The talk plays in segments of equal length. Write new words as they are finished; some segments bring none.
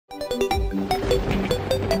Hello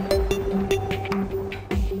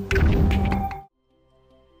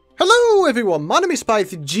everyone, my name is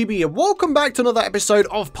PythonGB and welcome back to another episode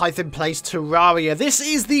of Python Plays Terraria. This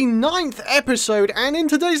is the 9th episode, and in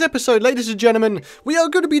today's episode, ladies and gentlemen, we are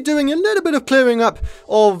going to be doing a little bit of clearing up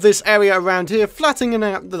of this area around here, flattening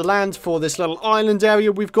out the land for this little island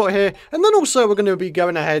area we've got here, and then also we're going to be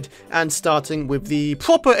going ahead and starting with the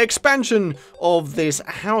proper expansion of this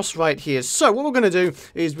house right here. So what we're going to do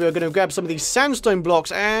is we're going to grab some of these sandstone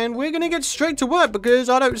blocks and we're going to get straight to work because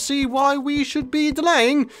I don't see why we should be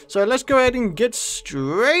delaying. So let's go ahead and get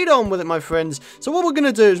straight on with it, my friends. So what we're going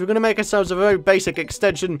to do is we're going to make ourselves a very basic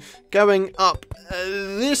extension going up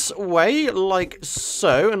this way, like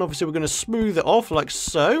so. And obviously we're going to smooth it off like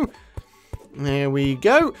so. There we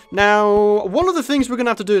go. Now, one of the things we're going to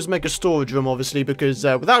have to do is make a storage room, obviously, because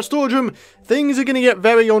without storage room, things are going to get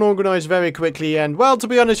very unorganized very quickly. And, well, to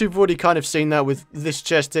be honest, you've already kind of seen that with this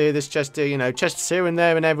chest here, you know, chests here and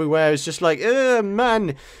there and everywhere. It's just like,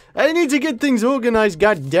 man, I need to get things organized,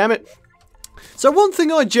 god damn it. So one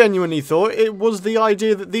thing I genuinely thought, it was the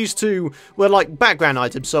idea that these two were like background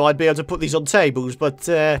items, so I'd be able to put these on tables, but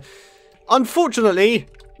unfortunately,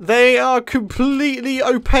 they are completely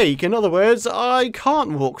opaque. In other words, I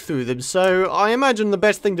can't walk through them, so I imagine the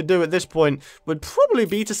best thing to do at this point would probably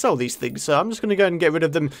be to sell these things. So I'm just going to go ahead and get rid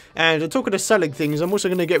of them, and talking of selling things, I'm also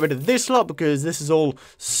going to get rid of this lot because this is all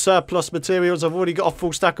surplus materials. I've already got a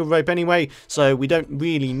full stack of rope anyway, so we don't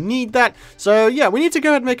really need that. So yeah, we need to go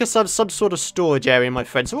ahead and make ourselves some sort of storage area, my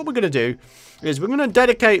friend. So what we're going to do is we're going to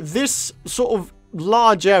dedicate this sort of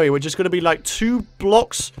large area, which is going to be like 2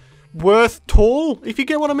 blocks worth tall, if you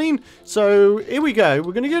get what I mean. So here we go.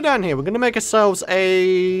 We're going to go down here. We're going to make ourselves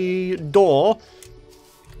a door.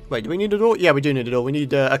 Wait, do we need a door? Yeah, we do need a door. We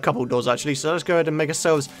need a couple doors, actually. So let's go ahead and make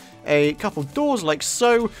ourselves a couple doors like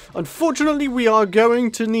so. Unfortunately, we are going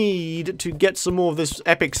to need to get some more of this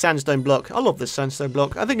epic sandstone block. I love this sandstone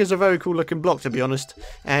block. I think it's a very cool looking block, to be honest.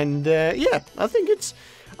 And yeah, I think it's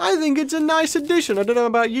a nice addition. I don't know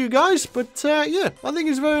about you guys, but yeah, I think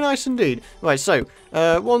it's very nice indeed. Right, so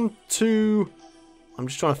 1, 2. I'm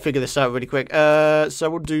just trying to figure this out really quick. So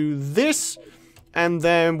we'll do this, and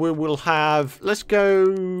then we will have, let's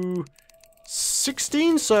go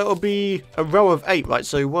 16. So it'll be a row of 8, right?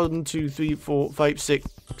 So 1, 2, 3, 4, 5, 6,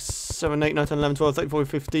 7, 8, 9, 10, 11, 12, 13, 14,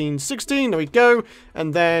 15, 16. There we go.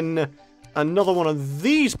 And then another one of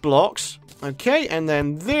these blocks. Okay, and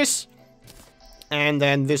then this. And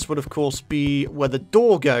then this would, of course, be where the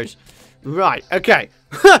door goes. Right, okay.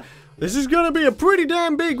 This is going to be a pretty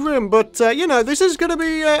damn big room, but, you know, this is going to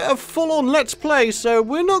be a full-on Let's Play, so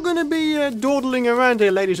we're not going to be dawdling around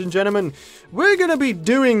here, ladies and gentlemen. We're going to be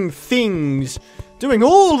doing things. Doing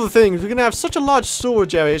all the things. We're going to have such a large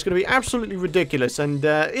storage area. It's going to be absolutely ridiculous, and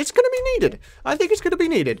it's going to be needed. I think it's going to be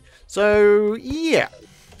needed. So, yeah.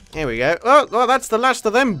 Here we go. Oh, well, that's the last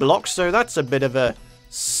of them blocks, so that's a bit of a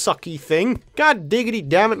sucky thing. God diggity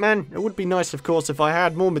damn it, man. It would be nice, of course, if I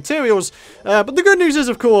had more materials. But the good news is,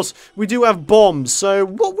 of course, we do have bombs. So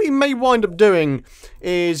what we may wind up doing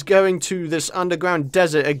is going to this underground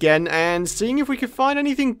desert again and seeing if we can find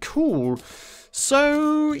anything cool.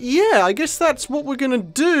 So, yeah, I guess that's what we're going to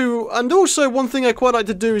do. And also, one thing I quite like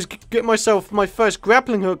to do is get myself my first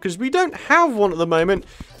grappling hook, because we don't have one at the moment.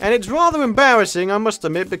 And it's rather embarrassing, I must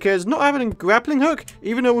admit, because not having a grappling hook,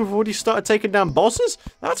 even though we've already started taking down bosses,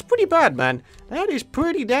 that's pretty bad, man. That is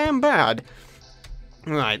pretty damn bad.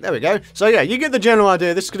 Right, there we go. So yeah, you get the general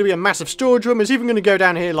idea. This is going to be a massive storage room. It's even going to go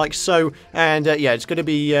down here like so, and yeah, it's going to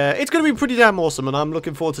be pretty damn awesome, and I'm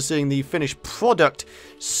looking forward to seeing the finished product.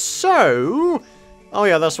 So, oh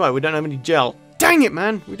yeah, that's right. We don't have any gel. Dang it,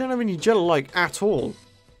 man! We don't have any gel like at all.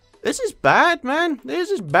 This is bad, man. This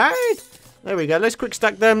is bad. There we go. Let's quick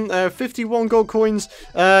stack them. 51 gold coins.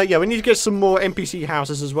 Yeah, we need to get some more NPC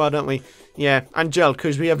houses as well, don't we? Yeah, and gel,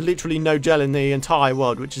 because we have literally no gel in the entire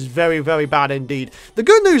world, which is very, very bad indeed. The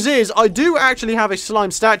good news is, I do actually have a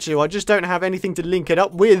slime statue. I just don't have anything to link it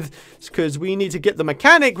up with, because we need to get the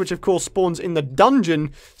mechanic, which of course spawns in the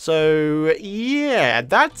dungeon. So, yeah,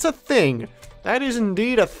 that's a thing. That is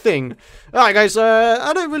indeed a thing. Alright, guys,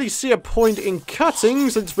 I don't really see a point in cutting,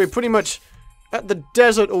 since we're pretty much at the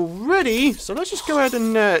desert already, so let's just go ahead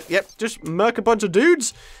and, yep, just murk a bunch of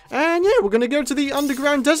dudes, and yeah, we're gonna go to the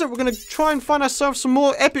underground desert. We're gonna try and find ourselves some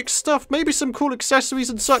more epic stuff, maybe some cool accessories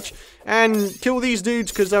and such, and kill these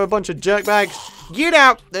dudes, because they're a bunch of jerkbags. Get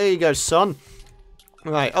out! There you go, son.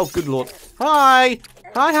 Right, oh, good lord. Hi!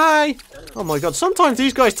 Hi, hi! Oh my god, sometimes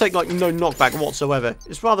these guys take, like, no knockback whatsoever.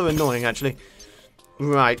 It's rather annoying, actually.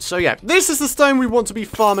 Right, so yeah, this is the stone we want to be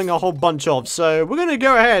farming a whole bunch of, so we're gonna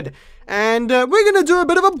go ahead And we're going to do a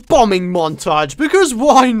bit of a bombing montage, because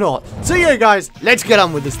why not? So yeah, guys, let's get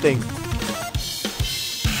on with this thing.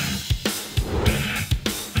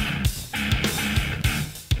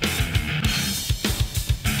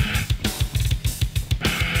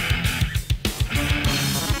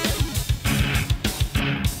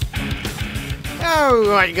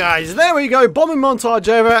 Alright guys, there we go, bombing montage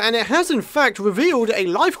over, and it has in fact revealed a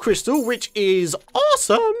life crystal, which is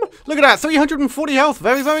awesome! Look at that, 340 health,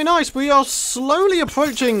 very, very nice. We are slowly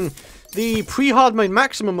approaching the pre-hard mode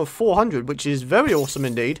maximum of 400, which is very awesome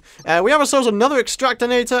indeed. We have ourselves another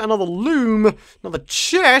extractinator, another loom, another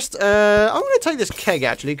chest. I'm going to take this keg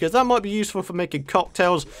actually, because that might be useful for making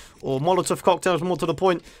cocktails, or Molotov cocktails more to the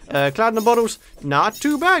point. Cladner bottles, not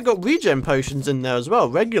too bad. Got regen potions in there as well,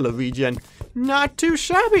 regular regen. Not too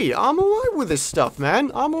shabby. I'm alright with this stuff,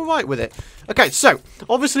 man. I'm alright with it. Okay, so,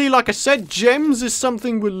 obviously, like I said, gems is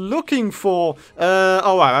something we're looking for.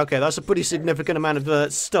 Oh, wow, okay, that's a pretty significant amount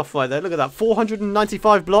of stuff right there. Look at that,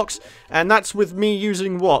 495 blocks, and that's with me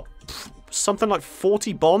using, what, something like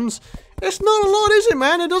 40 bombs? It's not a lot, is it,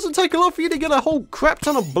 man? It doesn't take a lot for you to get a whole crap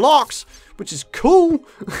ton of blocks, which is cool.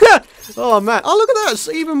 Oh, man. Oh, look at that, it's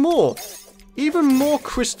even more. Even more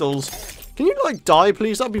crystals. Can you, like, die,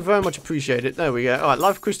 please? That'd be very much appreciated. There we go. Alright,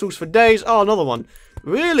 life crystals for days. Oh, another one.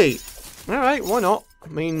 Really? Alright, why not? I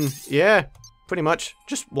mean, yeah, pretty much.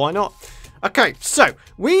 Just why not? Okay, so,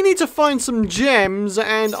 we need to find some gems,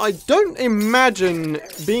 and I don't imagine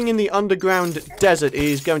being in the underground desert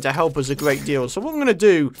is going to help us a great deal. So what I'm going to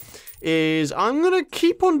do is I'm going to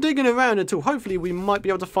keep on digging around until hopefully we might be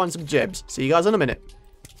able to find some gems. See you guys in a minute.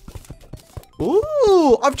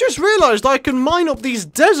 Ooh, I've just realised I can mine up these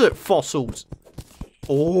desert fossils.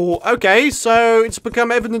 Oh, okay, so it's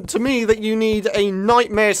become evident to me that you need a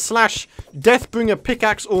nightmare / deathbringer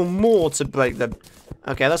pickaxe or more to break them.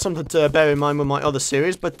 Okay, that's something to bear in mind with my other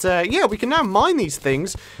series, but yeah, we can now mine these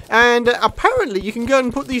things, and apparently you can go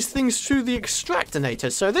and put these things through the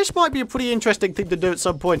extractinator, so this might be a pretty interesting thing to do at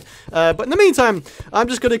some point. But in the meantime, I'm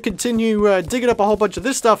just going to continue digging up a whole bunch of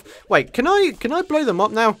this stuff. Wait, can I blow them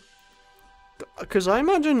up now? Because I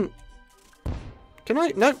imagine... Can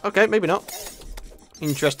I? No? Okay, maybe not.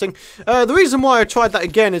 Interesting. The reason why I tried that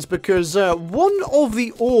again is because one of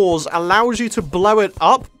the ores allows you to blow it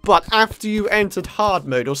up, but after you entered hard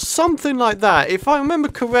mode, or something like that. If I remember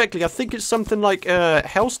correctly, I think it's something like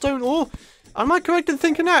hellstone ore. Am I correct in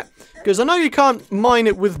thinking that? Because I know you can't mine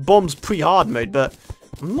it with bombs pre-hard mode, but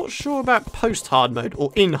I'm not sure about post-hard mode,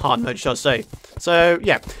 or in hard mode, shall I say. So,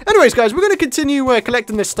 yeah. Anyways, guys, we're going to continue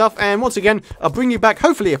collecting this stuff, and once again, I'll bring you back,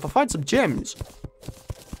 hopefully, if I find some gems.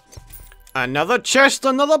 Another chest,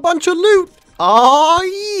 another bunch of loot. Oh,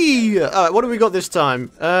 yeah. Alright, what have we got this time?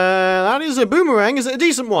 That is a boomerang. Is it a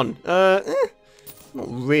decent one? Not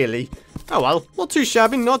really. Oh, well. Not too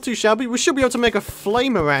shabby, not too shabby. We should be able to make a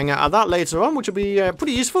flamerang out of that later on, which will be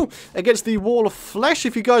pretty useful against the wall of flesh.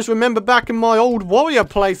 If you guys remember back in my old warrior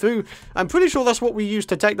playthrough, I'm pretty sure that's what we used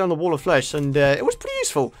to take down the wall of flesh, and it was pretty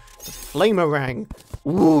useful. The flamerang.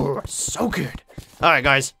 Ooh, so good. Alright,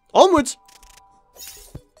 guys. Onwards.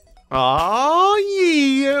 Oh,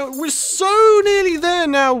 yeah, we're so nearly there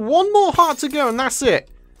now. One more heart to go, and that's it.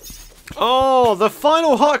 Oh, the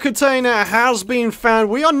final heart container has been found.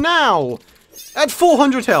 We are now at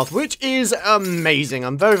 400 health, which is amazing.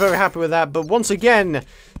 I'm very, very happy with that. But once again,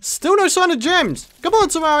 still no sign of gems. Come on,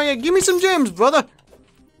 Terraria, give me some gems, brother.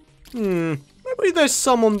 Maybe there's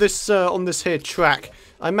some on this here track.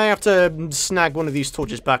 I may have to snag one of these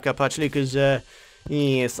torches back up, actually, because,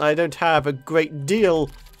 yes, I don't have a great deal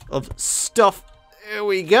of stuff. Here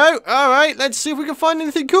we go. Alright, let's see if we can find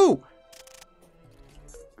anything cool.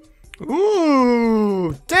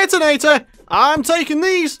 Ooh, detonator. I'm taking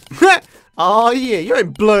these. Oh yeah, you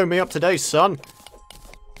ain't blowing me up today, son.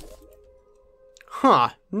 Huh,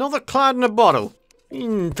 another cloud in a bottle.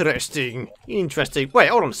 Interesting, interesting. Wait,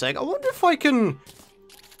 hold on a sec. I wonder if I can...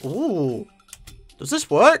 Ooh, does this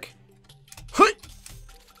work? Hey.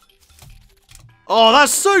 Oh,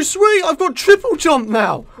 that's so sweet! I've got triple jump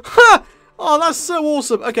now! Ha! Oh, that's so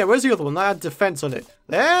awesome. Okay, where's the other one? That had defense on it.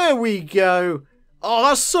 There we go. Oh,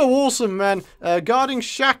 that's so awesome, man. Guarding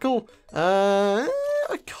shackle. I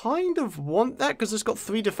kind of want that because it's got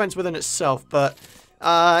 3 defense within itself, but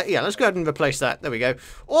yeah, let's go ahead and replace that. There we go.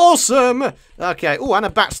 Awesome! Okay, oh, and a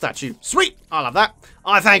bat statue. Sweet! I love that.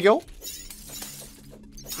 I thank you.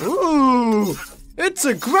 Ooh! It's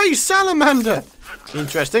a grey salamander!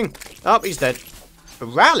 Interesting. Oh, he's dead. A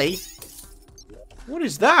rally? What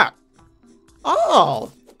is that?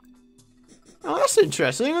 Oh! Oh, that's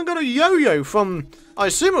interesting. I got a yo-yo from... I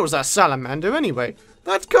assume it was that salamander anyway.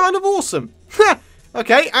 That's kind of awesome.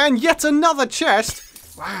 Okay, and yet another chest.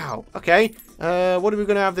 Wow. Okay. What are we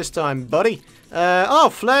going to have this time, buddy? Oh,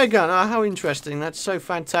 flare gun. Oh, how interesting. That's so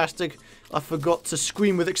fantastic. I forgot to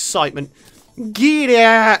scream with excitement. Get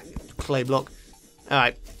out! Clay block.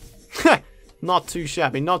 Alright. Not too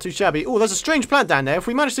shabby, not too shabby. Oh, there's a strange plant down there. If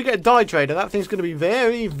we manage to get a dye trader, that thing's going to be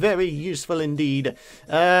very, very useful indeed.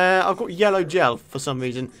 I've got yellow gel for some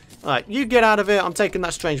reason. Alright, you get out of here. I'm taking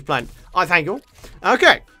that strange plant. I thank you.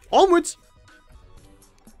 Okay, onwards.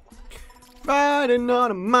 Riding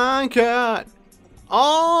on a minecart.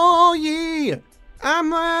 Oh, yeah.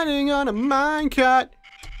 I'm riding on a minecart.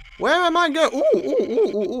 Where am I going? Ooh, ooh,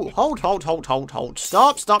 ooh, ooh, ooh. Hold.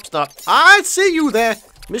 Stop. I see you there,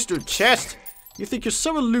 Mr. Chest. You think you're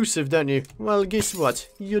so elusive, don't you? Well, guess what?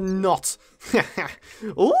 You're not.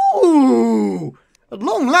 Ooh! At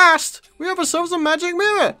long last, we have ourselves a magic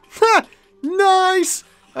mirror. Nice!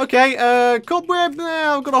 Okay, cobweb,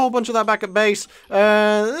 I've got a whole bunch of that back at base.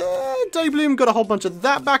 Daybloom, got a whole bunch of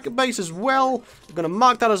that back at base as well. I'm going to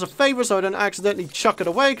mark that as a favour so I don't accidentally chuck it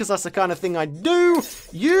away, because that's the kind of thing I do.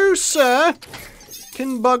 You, sir,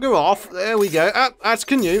 can bugger off. There we go. That's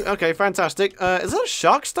canoe. Okay, fantastic. Is that a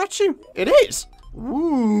shark statue? It is.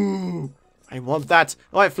 Ooh. I want that.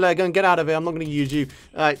 Alright, flare gun, get out of here. I'm not going to use you.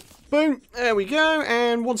 Alright, boom. There we go.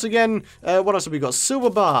 And once again, what else have we got? Silver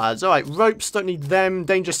bars. Alright, ropes, don't need them.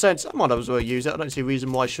 Danger sense. I might as well use it. I don't see a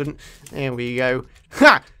reason why I shouldn't. There we go.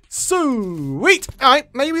 Ha! Sweet!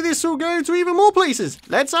 Alright, maybe this will go to even more places.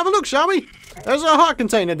 Let's have a look, shall we? There's a heart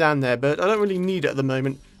container down there, but I don't really need it at the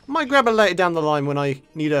moment. I might grab it later down the line when I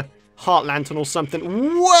need a heart lantern or something.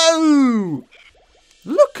 Whoa!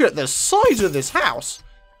 Look at the size of this house.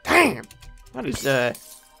 Damn! That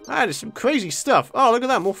is some crazy stuff. Oh, look at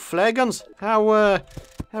that, more flare guns. How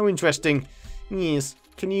interesting. Yes.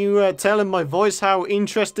 Can you tell in my voice how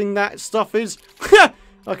interesting that stuff is?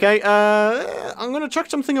 Okay, I'm going to chuck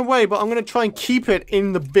something away, but I'm going to try and keep it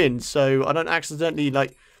in the bin so I don't accidentally,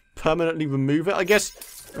 like, permanently remove it, I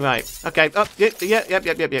guess. Right, okay. Oh, yep.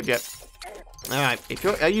 Alright,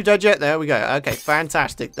 are you dead yet? There we go. Okay,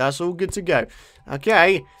 fantastic. That's all good to go.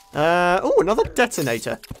 Okay. Oh, another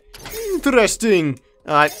detonator. Interesting.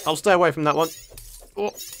 Alright, I'll stay away from that one.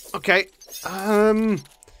 Oh, okay.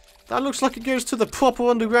 That looks like it goes to the proper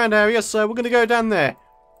underground area, so we're going to go down there.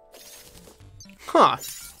 Huh.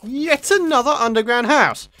 Yet another underground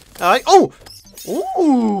house. Alright. Oh!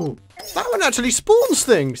 Ooh! That one actually spawns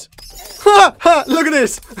things. Ha! Ha! Look at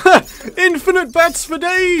this! Infinite bats for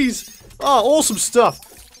days! Oh, awesome stuff.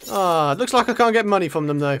 Looks like I can't get money from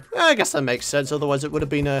them, though. I guess that makes sense, otherwise it would have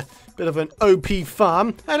been a bit of an OP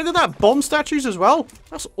farm. Hey, look at that, bomb statues as well.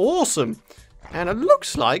 That's awesome. And it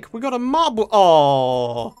looks like we got a marble...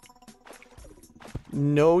 Oh.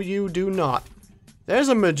 No, you do not. There's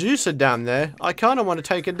a Medusa down there. I kind of want to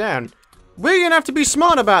take it down. We're going to have to be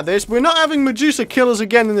smart about this. We're not having Medusa kill us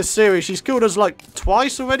again in this series. She's killed us, like,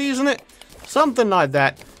 twice already, isn't it? Something like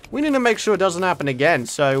that. We need to make sure it doesn't happen again.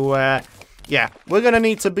 So, yeah, we're going to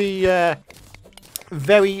need to be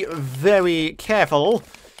very, very careful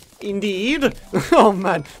indeed. Oh,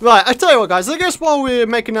 man. Right, I tell you what, guys. I guess while we're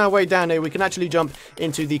making our way down here, we can actually jump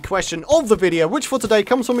into the question of the video, which for today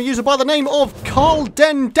comes from a user by the name of Carl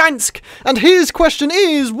Den Dansk. And his question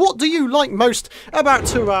is, what do you like most about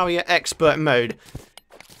Terraria Expert Mode?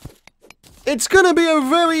 It's going to be a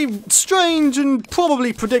very strange and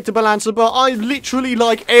probably predictable answer, but I literally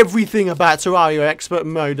like everything about Terraria Expert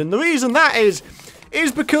Mode. And the reason that is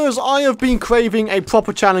because I have been craving a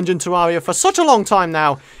proper challenge in Terraria for such a long time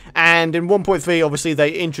now. And in 1.3, obviously,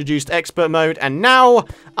 they introduced Expert Mode, and now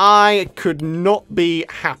I could not be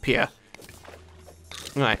happier.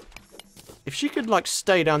 Right. If she could, like,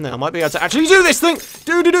 stay down there, I might be able to actually do this thing!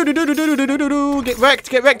 Get wrecked,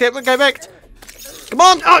 get wrecked! Come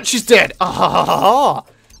on! Oh, she's dead! Ah!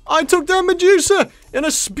 I took down Medusa in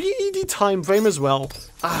a speedy time frame as well.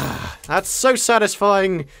 Ah, that's so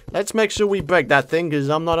satisfying. Let's make sure we break that thing, because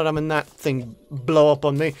I'm not having that thing blow up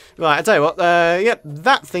on me. Right, I tell you what, yep,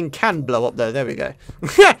 that thing can blow up though. There we go.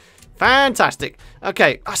 Fantastic.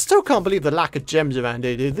 Okay, I still can't believe the lack of gems around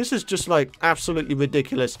here, dude. This is just, like, absolutely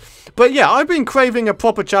ridiculous. But yeah, I've been craving a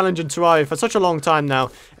proper challenge in Terraria for such a long time now.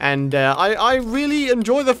 And I really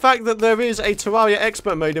enjoy the fact that there is a Terraria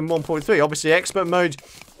Expert Mode in 1.3. Obviously, Expert Mode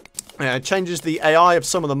changes the AI of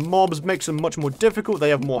some of the mobs, makes them much more difficult. They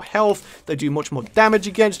have more health. They do much more damage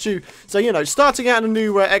against you. So, you know, starting out in a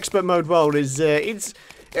new Expert Mode world is,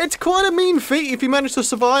 it's quite a mean feat. If you manage to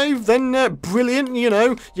survive, then brilliant, you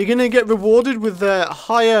know. You're going to get rewarded with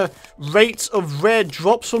higher rates of rare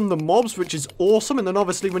drops from the mobs, which is awesome. And then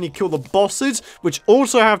obviously when you kill the bosses, which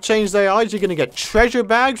also have changed AIs, you're going to get treasure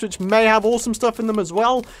bags, which may have awesome stuff in them as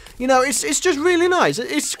well. You know, it's just really nice.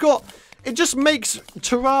 It's got it just makes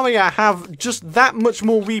Terraria have just that much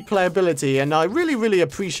more replayability, and I really, really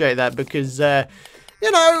appreciate that because,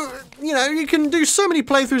 you know, you can do so many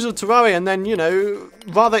playthroughs of Terraria and then, you know,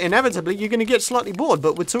 rather inevitably, you're going to get slightly bored.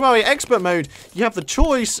 But with Terraria Expert Mode, you have the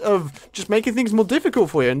choice of just making things more difficult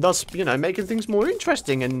for you and thus, you know, making things more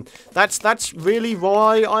interesting. And that's really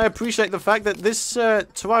why I appreciate the fact that this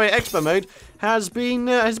Terraria Expert Mode has been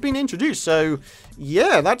introduced. So,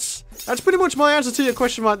 yeah, that's pretty much my answer to your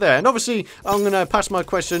question right there. And obviously, I'm going to pass my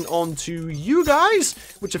question on to you guys,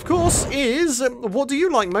 which of course is, what do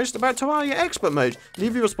you like most about Terraria Expert Mode?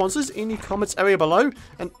 Leave your responses in the comments area below.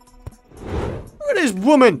 And look at this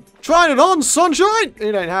woman trying it on, sunshine.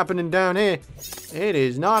 It ain't happening down here. It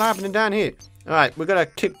is not happening down here. All right, we're going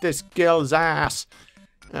to kick this girl's ass.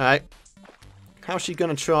 All right. How's she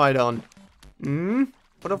going to try it on?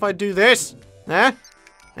 What if I do this? Huh?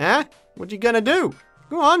 Huh? What you gonna do?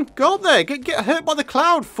 Go on, go up there. Get hurt by the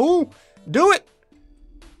cloud, fool. Do it.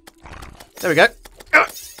 There we go.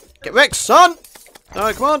 Get wrecked, son. All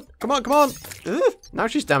right, come on. Come on, come on. Now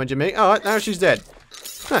she's damaging me. All right, now she's dead.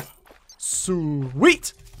 Huh.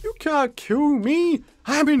 Sweet. You can't kill me.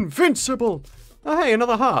 I'm invincible. Oh, hey,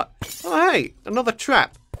 another heart. Oh, hey, another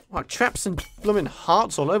trap. Wow, traps and blooming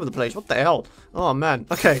hearts all over the place. What the hell? Oh, man.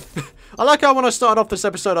 Okay. I like how when I started off this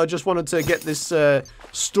episode, I just wanted to get this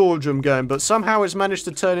storage room going, but somehow it's managed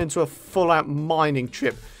to turn into a full-out mining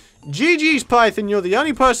trip. GG's, Python. You're the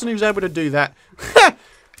only person who's able to do that.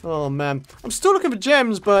 Oh, man. I'm still looking for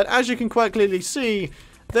gems, but as you can quite clearly see,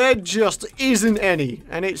 there just isn't any.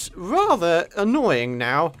 And it's rather annoying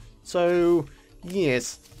now. So,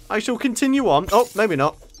 yes. I shall continue on. Oh, maybe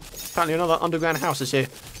not. Apparently another underground house is here.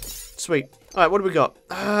 Sweet. Alright, what do we got?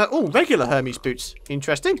 Oh, regular Hermes boots.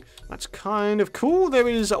 Interesting. That's kind of cool. There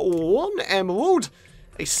is one emerald.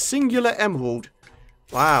 A singular emerald.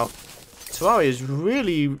 Wow. Terraria is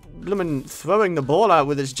really blooming throwing the ball out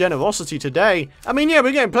with its generosity today. I mean, yeah,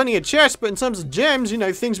 we're getting plenty of chests, but in terms of gems, you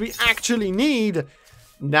know, things we actually need.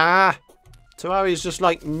 Nah. Terraria is just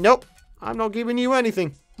like, nope. I'm not giving you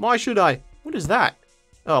anything. Why should I? What is that?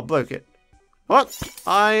 Oh, I broke it. What?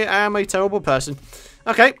 I am a terrible person.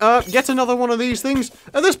 Okay, get another one of these things.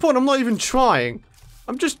 At this point, I'm not even trying.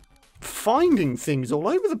 I'm just finding things all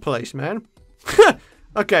over the place, man.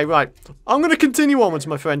 Okay, right. I'm going to continue onwards,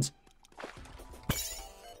 my friends.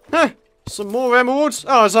 Some more emeralds.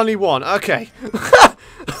 Oh, it's only one. Okay. What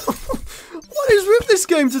is with this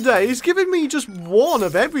game today? It's giving me just one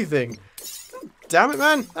of everything. Damn it,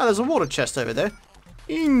 man. Oh, there's a water chest over there.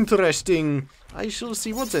 Interesting. I shall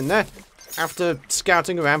see what's in there after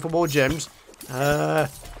scouting around for more gems.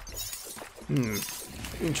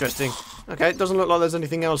 Interesting. Okay, it doesn't look like there's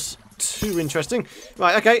anything else too interesting.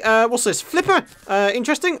 Right, okay, what's this? Flipper!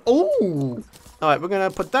 Interesting. Ooh! Alright, we're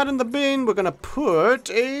gonna put that in the bin. We're gonna put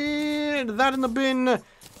that in the bin.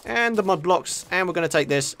 And the mud blocks. And we're gonna take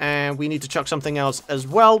this. And we need to chuck something else as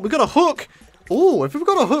well. We got a hook! Ooh, if we've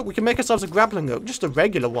got a hook, we can make ourselves a grappling hook. Just a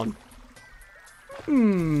regular one.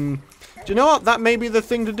 Do you know what? That may be the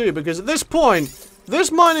thing to do. Because at this point,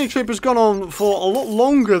 this mining trip has gone on for a lot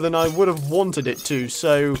longer than I would have wanted it to,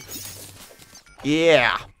 so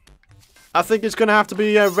yeah. I think it's going to have to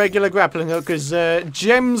be a regular grappling hook, because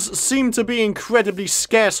gems seem to be incredibly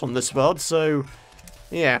scarce on this world, so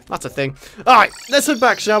yeah, that's a thing. Alright, let's head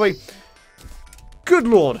back, shall we? Good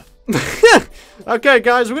lord. Okay,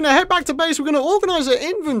 guys, we're going to head back to base, we're going to organize our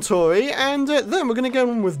inventory, and then we're going to go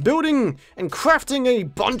on with building and crafting a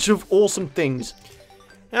bunch of awesome things.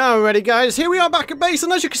 Alrighty guys, here we are back at base,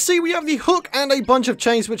 and as you can see we have the hook and a bunch of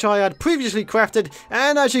chains which I had previously crafted,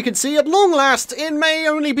 and as you can see at long last it may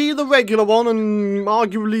only be the regular one and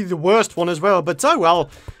arguably the worst one as well, but oh well,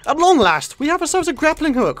 at long last we have ourselves a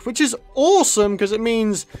grappling hook, which is awesome because it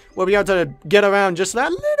means we'll be able to get around just that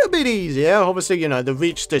little bit easier. Obviously, you know, the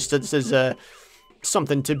reach distance is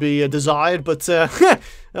something to be desired, but oh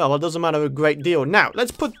well, it doesn't matter a great deal. Now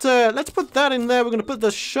let's put that in there. We're going to put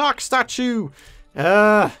the shark statue.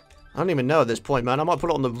 I don't even know at this point, man. I might put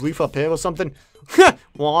it on the roof up here or something.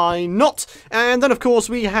 Why not? And then, of course,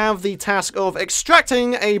 we have the task of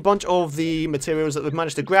extracting a bunch of the materials that we've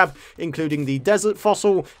managed to grab, including the desert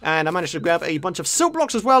fossil, and I managed to grab a bunch of silk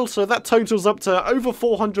blocks as well, so that totals up to over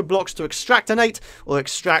 400 blocks to extractinate, or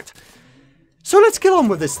extract. So let's get on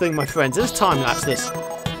with this thing, my friends. Let's time-lapse this.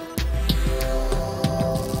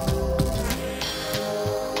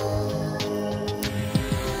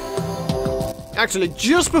 Actually,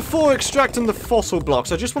 just before extracting the fossil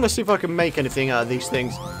blocks, I just want to see if I can make anything out of these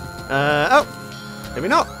things. Oh, maybe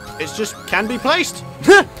not. It's just can be placed.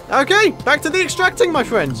 Okay, back to the extracting, my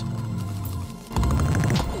friends.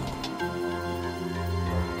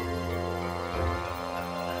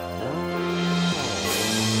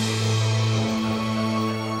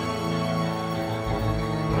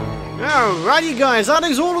 Alrighty guys, that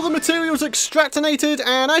is all of the materials extractinated,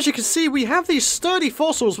 and as you can see we have these sturdy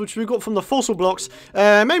fossils which we got from the fossil blocks.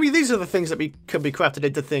 Maybe these are the things that could be crafted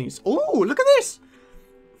into things. Oh, look at this!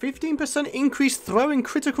 15% increased throwing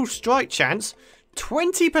critical strike chance,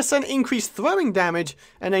 20% increased throwing damage,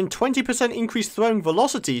 and then 20% increased throwing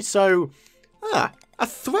velocity. So, a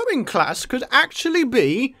throwing class could actually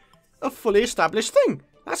be a fully established thing.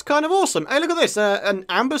 That's kind of awesome. Hey, look at this, an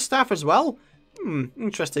amber staff as well.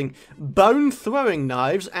 Interesting. Bone throwing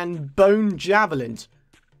knives and bone javelins.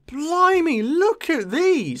 Blimey, look at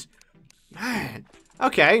these. Man.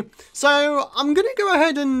 Okay, so I'm going to go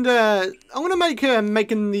ahead and I'm going to make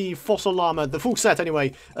making the fossil armor, the full set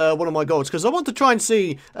anyway, one of my goals. Because I want to try and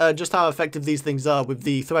see just how effective these things are with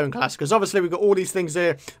the throwing class. Because obviously we've got all these things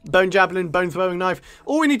here. Bone javelin, bone throwing knife.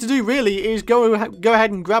 All we need to do really is go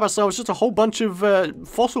ahead and grab ourselves just a whole bunch of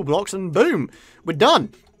fossil blocks and boom, we're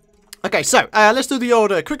done. Okay, so let's do the old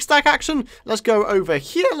quick stack action. Let's go over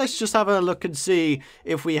here. Let's just have a look and see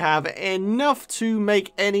if we have enough to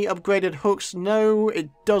make any upgraded hooks. No, it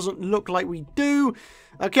doesn't look like we do.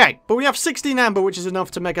 Okay, but we have 16 amber, which is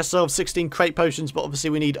enough to make ourselves 16 crate potions, but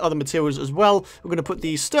obviously we need other materials as well. We're going to put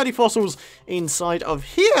these sturdy fossils inside of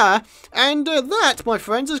here, and that, my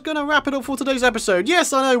friends, is going to wrap it up for today's episode.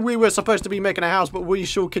 Yes, I know we were supposed to be making a house, but we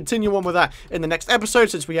shall continue on with that in the next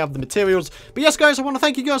episode since we have the materials. But yes, guys, I want to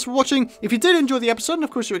thank you guys for watching. If you did enjoy the episode, and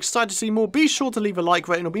of course you're excited to see more, be sure to leave a like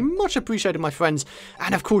rating. It'll be much appreciated, my friends.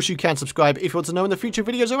 And of course you can subscribe if you want to know when the future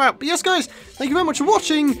videos are out. But yes, guys, thank you very much for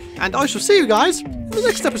watching, and I shall see you guys in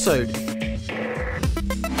the next episode.